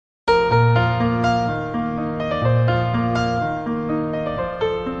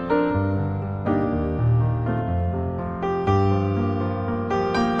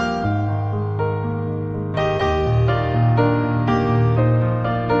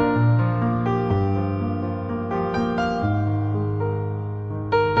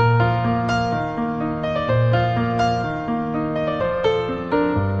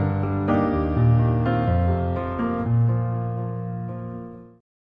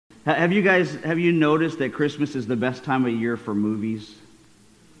Have you noticed that Christmas is the best time of year for movies?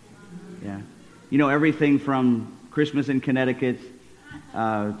 Yeah. You know, everything from Christmas in Connecticut,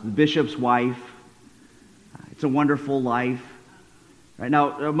 The Bishop's Wife, It's a Wonderful Life. Right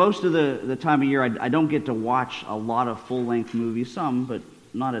now, most of the time of year, I don't get to watch a lot of full-length movies, some, but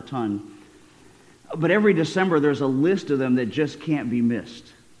not a ton. But every December, there's a list of them that just can't be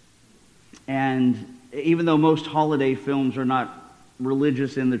missed. And even though most holiday films are not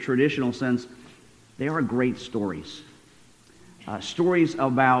religious in the traditional sense, they are great stories. Stories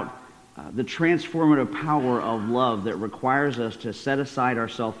about the transformative power of love that requires us to set aside our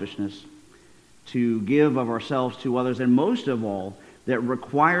selfishness, to give of ourselves to others, and most of all, that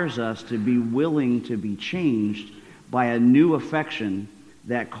requires us to be willing to be changed by a new affection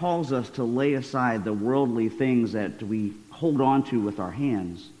that calls us to lay aside the worldly things that we hold on to with our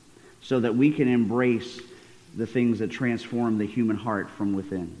hands so that we can embrace the things that transform the human heart from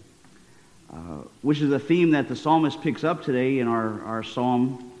within. Which is a theme that the psalmist picks up today in our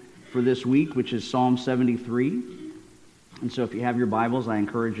psalm for this week, which is Psalm 73. And so if you have your Bibles, I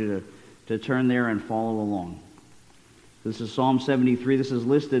encourage you to turn there and follow along. This is Psalm 73. This is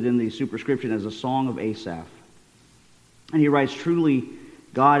listed in the superscription as a song of Asaph. And he writes, "Truly,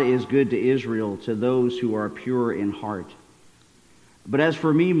 God is good to Israel, to those who are pure in heart. But as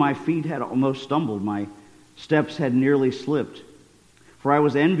for me, my feet had almost stumbled. My steps had nearly slipped. For I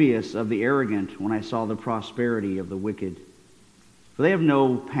was envious of the arrogant when I saw the prosperity of the wicked. For they have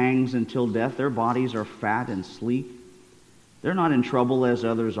no pangs until death. Their bodies are fat and sleek. They're not in trouble as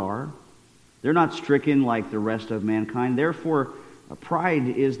others are. They're not stricken like the rest of mankind. Therefore, pride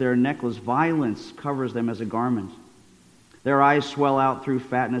is their necklace. Violence covers them as a garment. Their eyes swell out through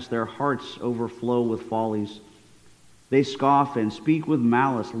fatness. Their hearts overflow with follies. They scoff and speak with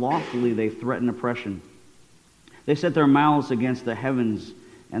malice. Loftily they threaten oppression. They set their mouths against the heavens,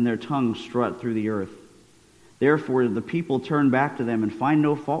 and their tongues strut through the earth. Therefore the people turn back to them and find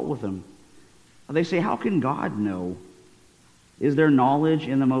no fault with them. They say, 'How can God know? Is there knowledge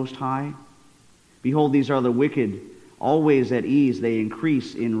in the Most High?' Behold, these are the wicked, always at ease. They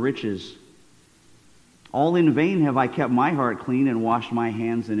increase in riches. All in vain have I kept my heart clean and washed my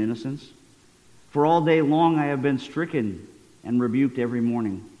hands in innocence. For all day long I have been stricken and rebuked every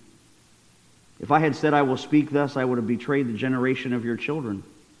morning. If I had said I will speak thus, I would have betrayed the generation of your children.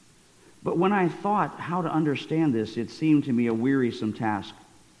 But when I thought how to understand this, it seemed to me a wearisome task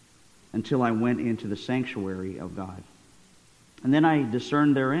until I went into the sanctuary of God. And then I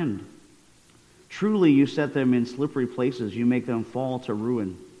discerned their end. Truly you set them in slippery places. You make them fall to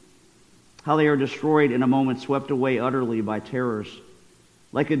ruin. How they are destroyed in a moment, swept away utterly by terrors.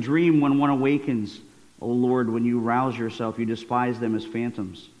 Like a dream when one awakens, O Lord, when you rouse yourself, you despise them as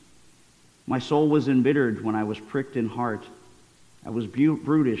phantoms. My soul was embittered when I was pricked in heart. I was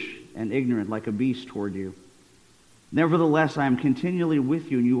brutish and ignorant like a beast toward you. Nevertheless, I am continually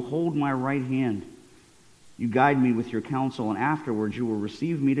with you, and you hold my right hand. You guide me with your counsel, and afterwards you will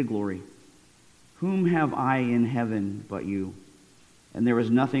receive me to glory. Whom have I in heaven but you? And there is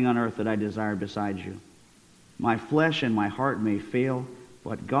nothing on earth that I desire besides you. My flesh and my heart may fail,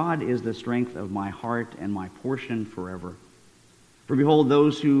 but God is the strength of my heart and my portion forever. For behold,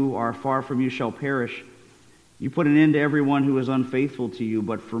 those who are far from you shall perish. You put an end to everyone who is unfaithful to you,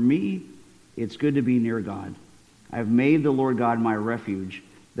 but for me it's good to be near God. I have made the Lord God my refuge,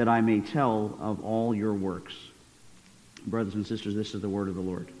 that I may tell of all your works." Brothers and sisters, this is the word of the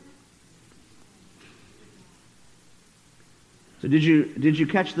Lord. So did you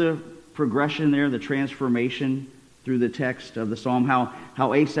catch the progression there, the transformation through the text of the psalm?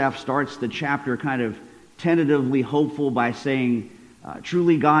 How Asaph starts the chapter kind of tentatively hopeful by saying,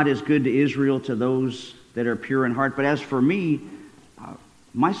 "Truly God is good to Israel, to those that are pure in heart. But as for me,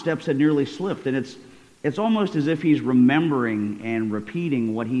 my steps had nearly slipped." And it's almost as if he's remembering and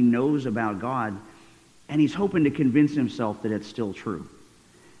repeating what he knows about God, and he's hoping to convince himself that it's still true.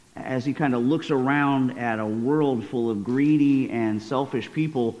 As he kind of looks around at a world full of greedy and selfish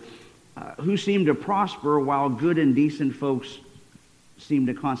people who seem to prosper while good and decent folks seem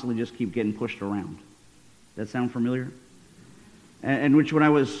to constantly just keep getting pushed around. That sound familiar? And which when I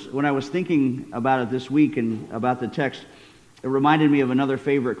was thinking about it this week and about the text, it reminded me of another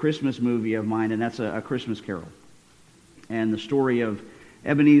favorite Christmas movie of mine, and that's A Christmas Carol. And the story of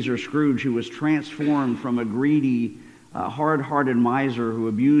Ebenezer Scrooge, who was transformed from a greedy, hard-hearted miser who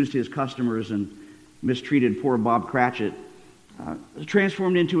abused his customers and mistreated poor Bob Cratchit,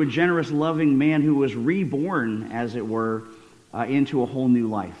 transformed into a generous, loving man who was reborn, as it were, into a whole new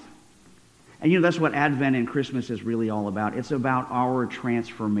life. And that's what Advent and Christmas is really all about. It's about our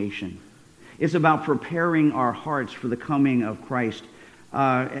transformation. It's about preparing our hearts for the coming of Christ,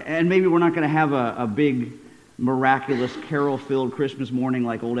 And maybe we're not going to have a big, miraculous, carol-filled Christmas morning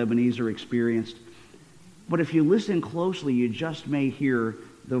like old Ebenezer experienced. But if you listen closely, you just may hear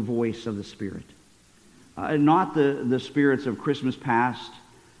the voice of the Spirit. Not the spirits of Christmas past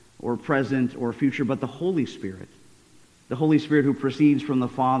or present or future, but the Holy Spirit. The Holy Spirit who proceeds from the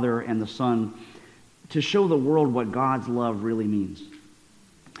Father and the Son to show the world what God's love really means.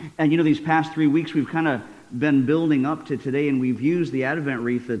 And these past 3 weeks we've kind of been building up to today, and we've used the Advent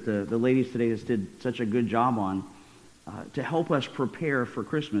wreath that the ladies today just did such a good job on to help us prepare for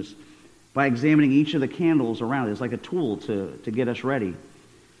Christmas by examining each of the candles around it. It's like a tool to get us ready.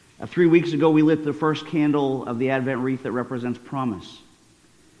 3 weeks ago we lit the first candle of the Advent wreath that represents promise.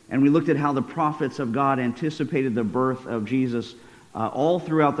 And we looked at how the prophets of God anticipated the birth of Jesus all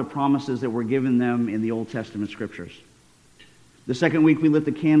throughout the promises that were given them in the Old Testament Scriptures. The second week we lit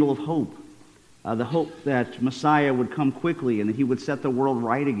the candle of hope, the hope that Messiah would come quickly and that he would set the world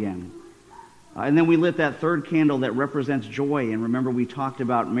right again. And then we lit that third candle that represents joy. And remember, we talked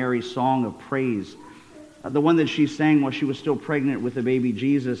about Mary's song of praise, the one that she sang while she was still pregnant with the baby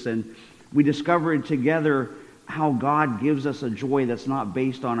Jesus. And we discovered together how God gives us a joy that's not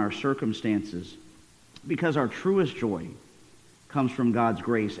based on our circumstances, because our truest joy comes from God's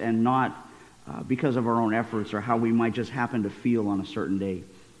grace and not because of our own efforts or how we might just happen to feel on a certain day.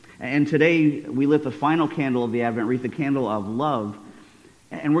 And today we lit the final candle of the Advent wreath, the candle of love,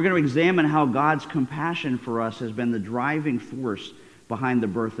 and we're going to examine how God's compassion for us has been the driving force behind the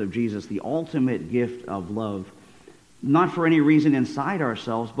birth of Jesus, the ultimate gift of love, not for any reason inside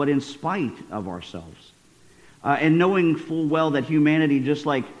ourselves, but in spite of ourselves. And knowing full well that humanity, just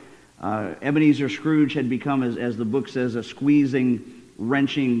like Ebenezer Scrooge had become, as the book says, a squeezing,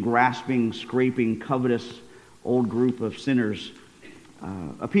 wrenching, grasping, scraping, covetous old group of sinners,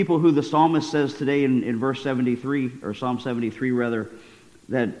 a people who the psalmist says today in verse 73, or Psalm 73 rather,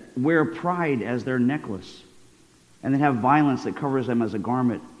 that wear pride as their necklace, and that have violence that covers them as a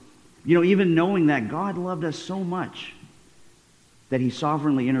garment. Even knowing that God loved us so much that he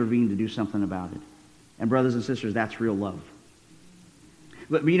sovereignly intervened to do something about it. And brothers and sisters, that's real love.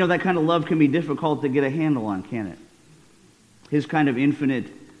 But that kind of love can be difficult to get a handle on, can it? His kind of infinite,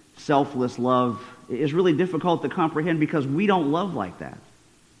 selfless love is really difficult to comprehend because we don't love like that.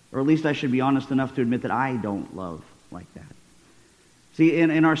 Or at least I should be honest enough to admit that I don't love like that. See,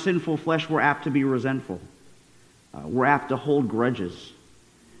 in our sinful flesh, we're apt to be resentful. We're apt to hold grudges.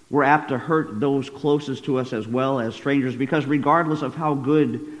 We're apt to hurt those closest to us as well as strangers, because regardless of how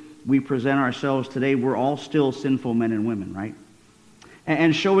good we present ourselves today, we're all still sinful men and women, right?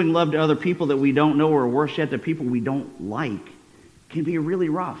 And showing love to other people that we don't know, or worse yet, to people we don't like, can be really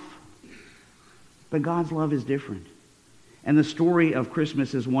rough. But God's love is different. And the story of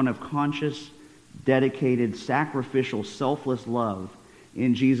Christmas is one of conscious, dedicated, sacrificial, selfless love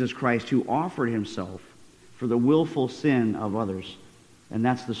in Jesus Christ, who offered himself for the willful sin of others. And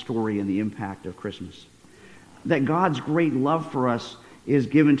that's the story and the impact of Christmas. That God's great love for us is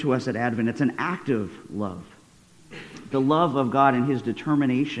given to us at Advent. It's an active love. The love of God and his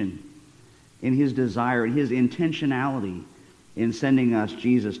determination, in his desire, and his intentionality in sending us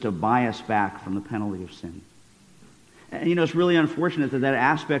Jesus to buy us back from the penalty of sin. And it's really unfortunate that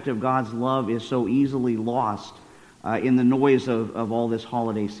aspect of God's love is so easily lost in the noise of all this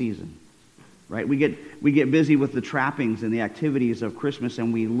holiday season. Right? We get busy with the trappings and the activities of Christmas,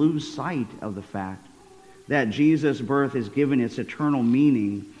 and we lose sight of the fact that Jesus' birth is given its eternal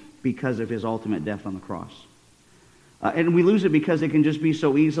meaning because of his ultimate death on the cross. And we lose it because it can just be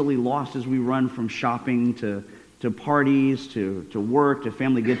so easily lost as we run from shopping to parties, to work, to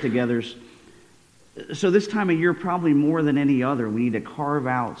family get-togethers. So this time of year, probably more than any other, we need to carve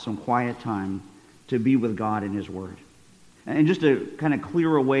out some quiet time to be with God in his Word. And just to kind of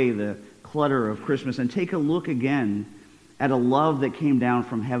clear away the clutter of Christmas and take a look again at a love that came down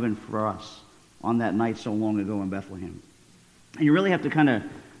from heaven for us on that night so long ago in Bethlehem. And you really have to kind of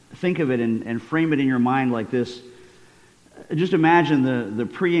think of it and frame it in your mind like this. Just imagine the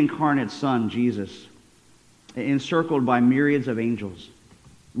pre-incarnate Son, Jesus, encircled by myriads of angels,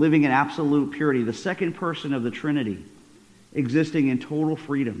 living in absolute purity, the second person of the Trinity, existing in total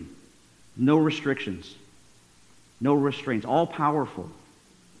freedom, no restrictions, no restraints, all-powerful,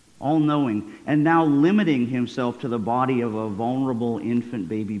 all-knowing, and now limiting himself to the body of a vulnerable infant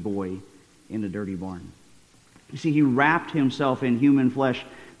baby boy in a dirty barn. You see, he wrapped himself in human flesh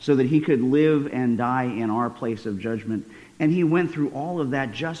so that he could live and die in our place of judgment. And he went through all of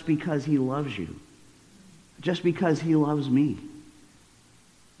that just because he loves you. Just because he loves me.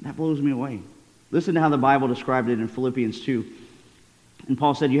 That blows me away. Listen to how the Bible described it in Philippians 2. And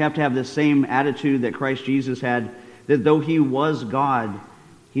Paul said, you have to have the same attitude that Christ Jesus had, that though he was God,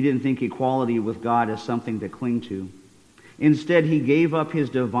 he didn't think equality with God as something to cling to. Instead, he gave up his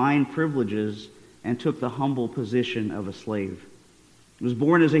divine privileges and took the humble position of a slave. He was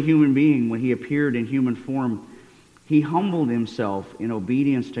born as a human being. When he appeared in human form, he humbled himself in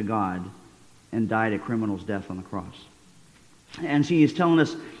obedience to God and died a criminal's death on the cross. And see, he's telling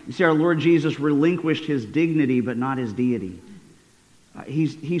us, you see, our Lord Jesus relinquished his dignity, but not his deity.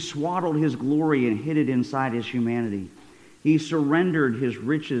 He swaddled his glory and hid it inside his humanity. He surrendered his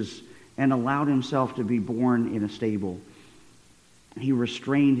riches and allowed himself to be born in a stable. He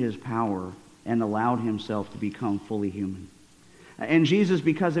restrained his power and allowed himself to become fully human. And Jesus,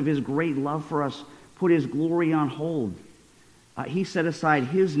 because of his great love for us, put his glory on hold. He set aside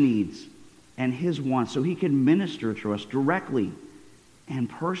his needs and his wants so he could minister to us directly and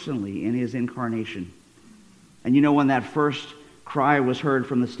personally in his incarnation. And you know, when that first cry was heard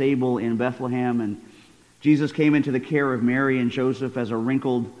from the stable in Bethlehem and Jesus came into the care of Mary and Joseph as a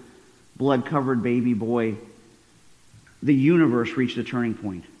wrinkled, blood-covered baby boy, the universe reached a turning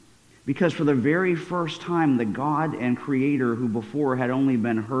point. Because for the very first time, the God and Creator who before had only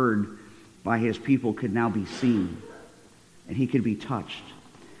been heard by his people could now be seen, and he could be touched.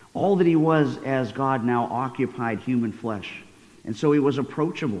 All that he was as God now occupied human flesh. And so he was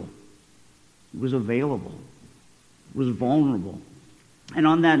approachable. He was available. He was vulnerable. And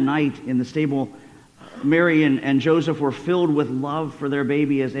on that night in the stable, Mary and Joseph were filled with love for their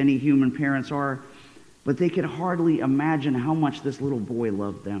baby as any human parents are, but they could hardly imagine how much this little boy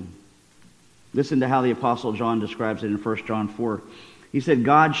loved them. Listen to how the Apostle John describes it in 1 John 4. He said,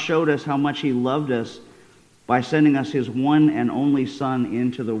 God showed us how much he loved us by sending us his one and only Son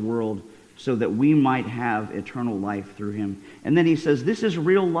into the world so that we might have eternal life through him. And then he says, this is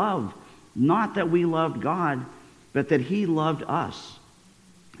real love, not that we loved God, but that he loved us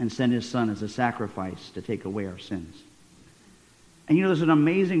and sent his Son as a sacrifice to take away our sins. And you know, there's an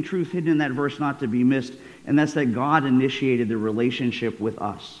amazing truth hidden in that verse not to be missed, and that's that God initiated the relationship with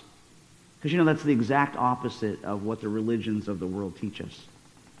us. Because you know, that's the exact opposite of what the religions of the world teach us.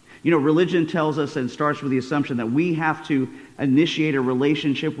 You know, religion tells us and starts with the assumption that we have to initiate a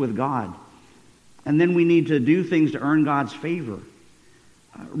relationship with God. And then we need to do things to earn God's favor.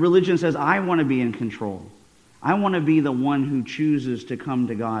 Religion says, I want to be in control. I want to be the one who chooses to come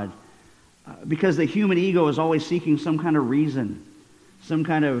to God. Because the human ego is always seeking some kind of reason, some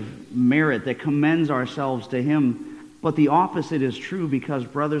kind of merit that commends ourselves to him. But the opposite is true because,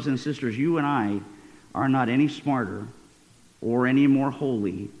 brothers and sisters, you and I are not any smarter or any more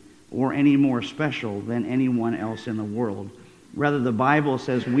holy or any more special than anyone else in the world. Rather, the Bible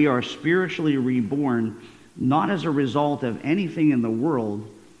says we are spiritually reborn not as a result of anything in the world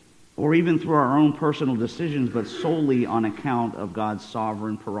or even through our own personal decisions, but solely on account of God's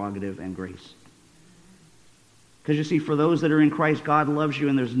sovereign prerogative and grace. Because you see, for those that are in Christ, God loves you,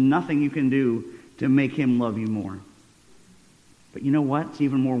 and there's nothing you can do to make him love you more. But you know what? It's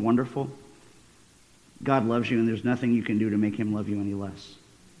even more wonderful. God loves you, and there's nothing you can do to make him love you any less.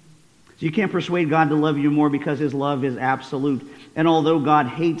 So you can't persuade God to love you more because his love is absolute. And although God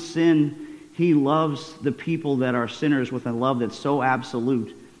hates sin, he loves the people that are sinners with a love that's so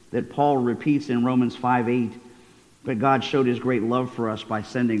absolute that Paul repeats in Romans 5:8. But God showed his great love for us by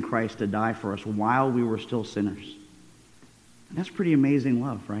sending Christ to die for us while we were still sinners. And that's pretty amazing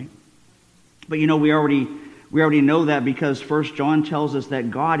love, right? But you know, we already know that because 1 John tells us that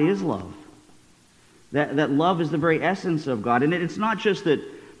God is love. That love is the very essence of God. And it's not just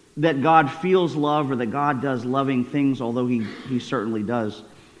that God feels love or that God does loving things, although he certainly does.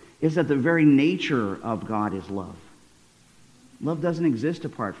 It's that the very nature of God is love. Love doesn't exist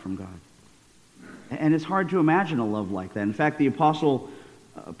apart from God. And it's hard to imagine a love like that. In fact, the Apostle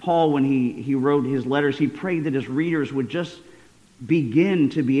Paul, when he wrote his letters, he prayed that his readers would just begin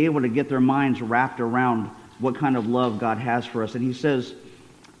to be able to get their minds wrapped around what kind of love God has for us. And he says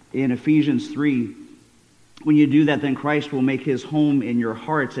in Ephesians 3, when you do that, then Christ will make his home in your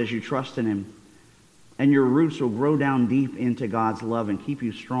hearts as you trust in him. And your roots will grow down deep into God's love and keep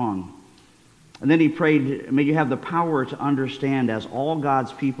you strong. And then he prayed, may you have the power to understand, as all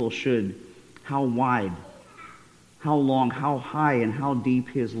God's people should, how wide, how long, how high, and how deep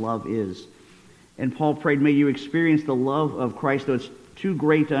his love is. And Paul prayed, may you experience the love of Christ, though it's too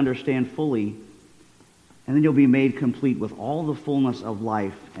great to understand fully. And then you'll be made complete with all the fullness of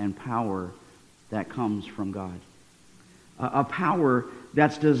life and power that comes from God. A power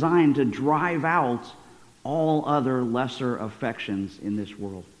that's designed to drive out all other lesser affections in this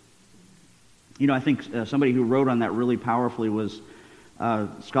world. You know, I think somebody who wrote on that really powerfully was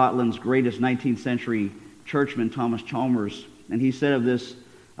Scotland's greatest 19th century churchman, Thomas Chalmers. And he said of this,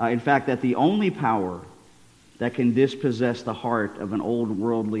 in fact, that the only power that can dispossess the heart of an old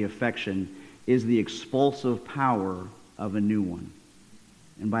worldly affection is the expulsive power of a new one.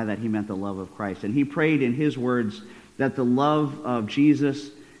 And by that he meant the love of Christ. And he prayed in his words that the love of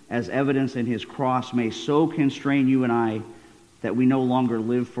Jesus, as evidenced in his cross, may so constrain you and I that we no longer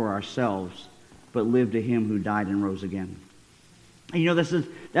live for ourselves, but live to him who died and rose again. And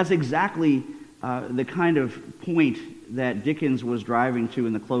that's exactly the kind of point that Dickens was driving to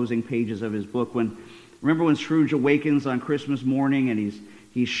in the closing pages of his book. Remember when Scrooge awakens on Christmas morning and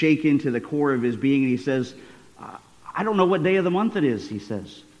he's shaken to the core of his being, and he says, I don't know what day of the month it is, he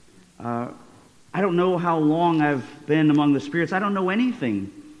says. I don't know how long I've been among the spirits. I don't know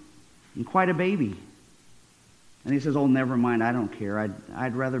anything. I'm quite a baby. And he says, oh, never mind, I don't care.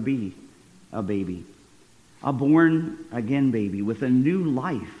 I'd rather be a baby. A born-again baby with a new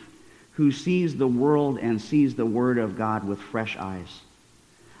life who sees the world and sees the Word of God with fresh eyes.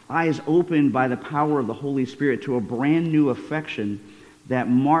 Eyes opened by the power of the Holy Spirit to a brand new affection that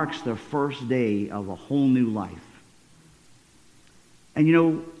marks the first day of a whole new life.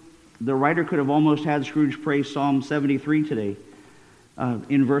 And the writer could have almost had Scrooge pray Psalm 73 today.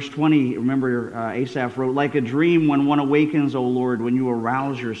 In verse 20, remember Asaph wrote, like a dream when one awakens, O Lord, when you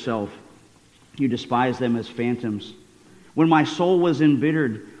arouse yourself, you despise them as phantoms. When my soul was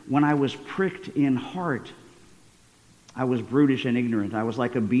embittered, when I was pricked in heart, I was brutish and ignorant. I was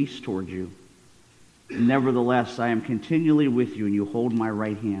like a beast toward you. Nevertheless, I am continually with you, and you hold my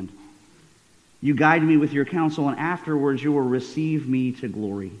right hand. You guide me with your counsel, and afterwards you will receive me to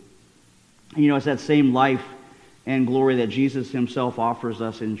glory. And it's that same life and glory that Jesus himself offers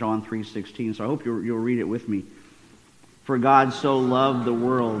us in John 3:16. So I hope you'll read it with me. For God so loved the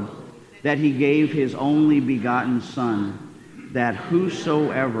world that he gave his only begotten Son, that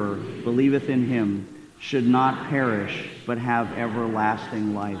whosoever believeth in him should not perish, but have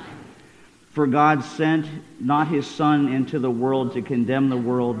everlasting life. For God sent not his Son into the world to condemn the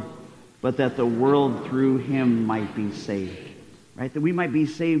world, but that the world through him might be saved. Right? That we might be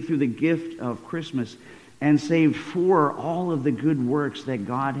saved through the gift of Christmas and saved for all of the good works that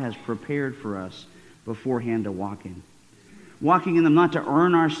God has prepared for us beforehand to walk in. Walking in them not to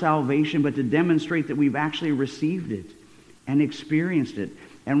earn our salvation, but to demonstrate that we've actually received it and experienced it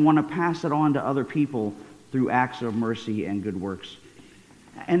and want to pass it on to other people through acts of mercy and good works.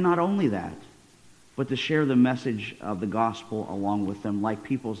 And not only that, but to share the message of the gospel along with them like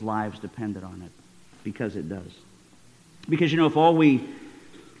people's lives depended on it, because it does. Because, if all we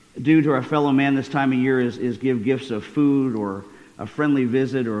do to our fellow man this time of year is give gifts of food or a friendly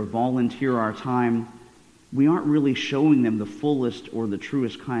visit or volunteer our time, we aren't really showing them the fullest or the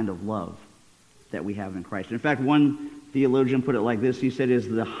truest kind of love that we have in Christ. In fact, one theologian put it like this. He said, it is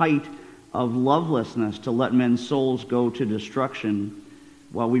the height of lovelessness to let men's souls go to destruction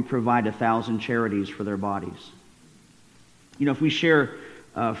while we provide 1,000 charities for their bodies. If we share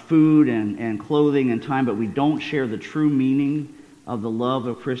food and clothing and time, but we don't share the true meaning of the love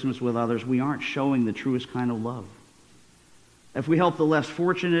of Christmas with others, we aren't showing the truest kind of love. If we help the less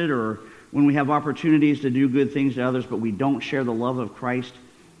fortunate, or when we have opportunities to do good things to others, but we don't share the love of Christ,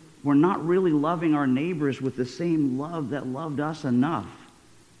 we're not really loving our neighbors with the same love that loved us enough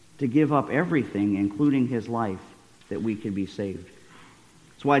to give up everything, including his life, that we could be saved.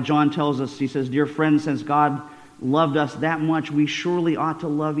 That's why John tells us, he says, dear friends, since God loved us that much, we surely ought to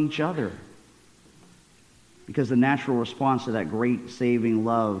love each other. Because the natural response to that great saving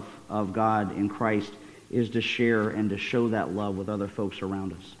love of God in Christ is to share and to show that love with other folks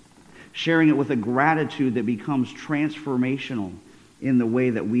around us. Sharing it with a gratitude that becomes transformational in the way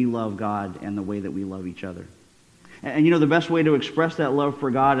that we love God and the way that we love each other. And the best way to express that love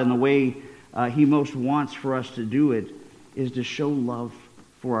for God and the way he most wants for us to do it is to show love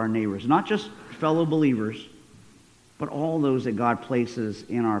for our neighbors. Not just fellow believers, but all those that God places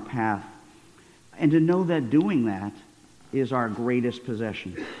in our path. And to know that doing that is our greatest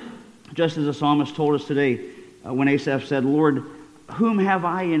possession. Just as the psalmist told us today when Asaph said, Lord, whom have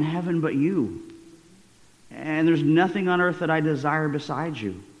I in heaven but you? And there's nothing on earth that I desire besides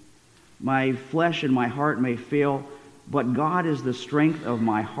you. My flesh and my heart may fail, but God is the strength of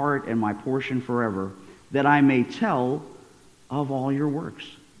my heart and my portion forever, that I may tell of all your works.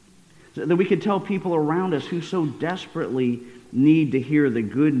 So that we could tell people around us who so desperately need to hear the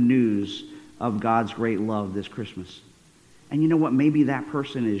good news of God's great love this Christmas. And you know what? Maybe that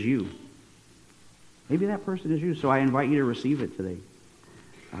person is you. Maybe that person is you. So I invite you to receive it today.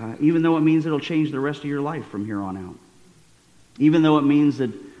 Even though it means it'll change the rest of your life from here on out. Even though it means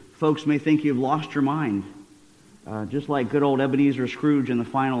that folks may think you've lost your mind. Just like good old Ebenezer Scrooge in the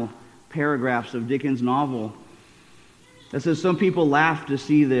final paragraphs of Dickens' novel. It says some people laughed to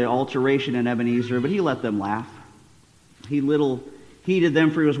see the alteration in Ebenezer, but he let them laugh. He little heeded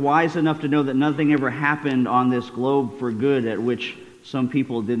them, for he was wise enough to know that nothing ever happened on this globe for good, at which some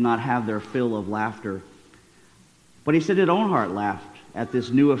people did not have their fill of laughter. But he said his own heart laughed at this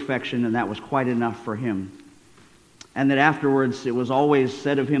new affection, and that was quite enough for him. And that afterwards it was always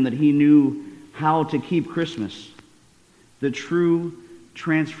said of him that he knew how to keep Christmas, the true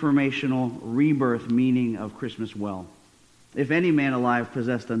transformational rebirth meaning of Christmas well. If any man alive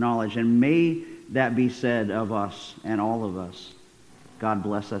possess the knowledge, and may that be said of us and all of us. God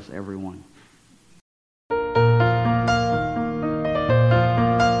bless us, everyone.